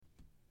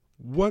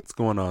What's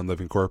going on,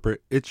 Living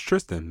Corporate? It's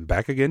Tristan,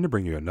 back again to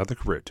bring you another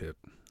career tip.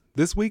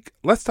 This week,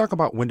 let's talk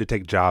about when to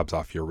take jobs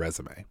off your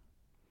resume.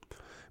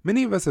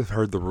 Many of us have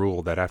heard the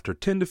rule that after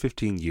 10 to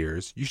 15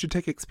 years, you should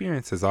take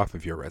experiences off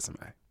of your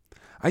resume.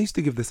 I used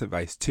to give this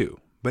advice too,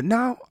 but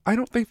now I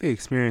don't think the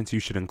experience you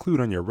should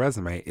include on your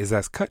resume is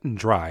as cut and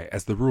dry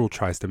as the rule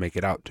tries to make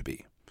it out to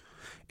be.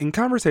 In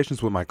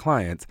conversations with my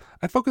clients,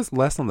 I focus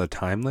less on the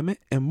time limit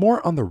and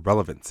more on the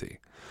relevancy.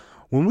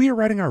 When we are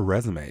writing our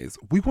resumes,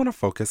 we want to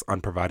focus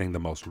on providing the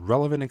most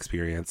relevant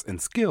experience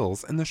and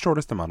skills in the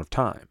shortest amount of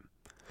time.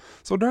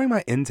 So during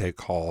my intake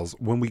calls,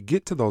 when we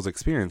get to those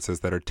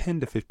experiences that are 10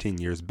 to 15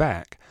 years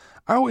back,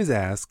 I always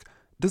ask,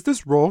 does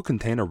this role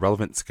contain a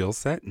relevant skill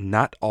set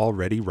not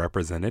already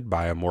represented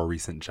by a more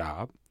recent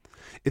job?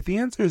 If the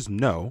answer is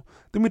no,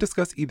 then we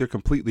discuss either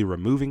completely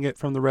removing it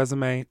from the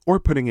resume or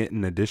putting it in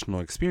an additional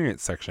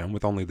experience section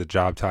with only the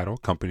job title,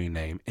 company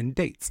name, and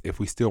dates if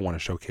we still want to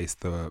showcase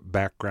the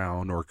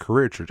background or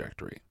career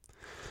trajectory.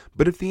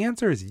 But if the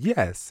answer is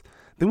yes,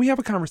 then we have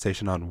a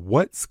conversation on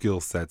what skill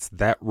sets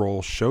that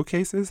role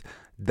showcases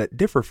that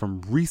differ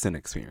from recent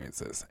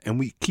experiences, and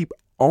we keep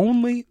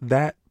only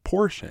that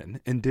portion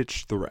and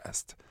ditch the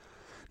rest.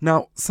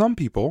 Now, some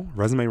people,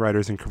 resume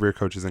writers and career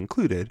coaches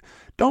included,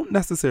 don't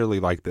necessarily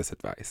like this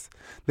advice.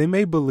 They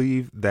may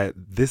believe that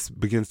this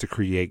begins to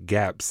create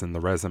gaps in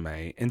the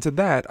resume, and to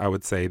that, I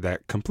would say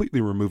that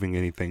completely removing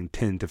anything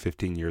 10 to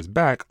 15 years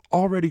back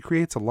already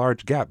creates a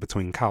large gap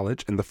between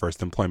college and the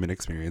first employment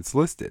experience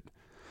listed.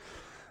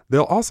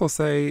 They'll also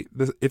say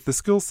that if the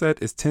skill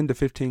set is 10 to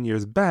 15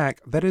 years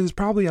back, that it is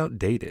probably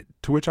outdated,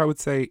 to which I would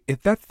say,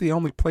 if that's the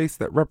only place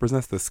that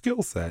represents the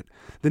skill set,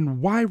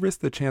 then why risk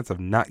the chance of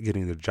not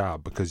getting the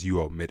job because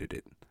you omitted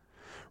it?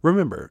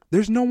 Remember,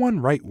 there's no one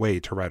right way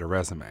to write a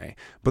resume,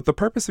 but the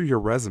purpose of your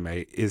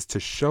resume is to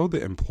show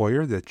the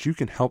employer that you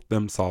can help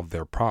them solve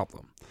their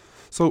problem.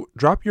 So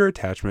drop your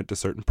attachment to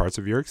certain parts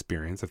of your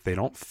experience if they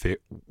don't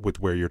fit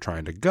with where you're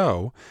trying to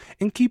go,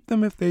 and keep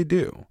them if they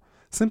do.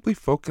 Simply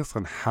focus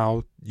on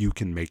how you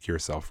can make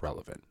yourself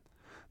relevant.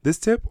 This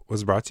tip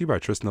was brought to you by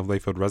Tristan of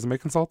Layfield Resume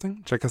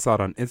Consulting. Check us out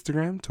on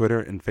Instagram,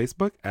 Twitter, and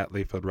Facebook at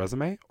Layfield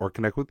Resume, or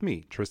connect with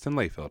me, Tristan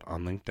Layfield,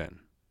 on LinkedIn.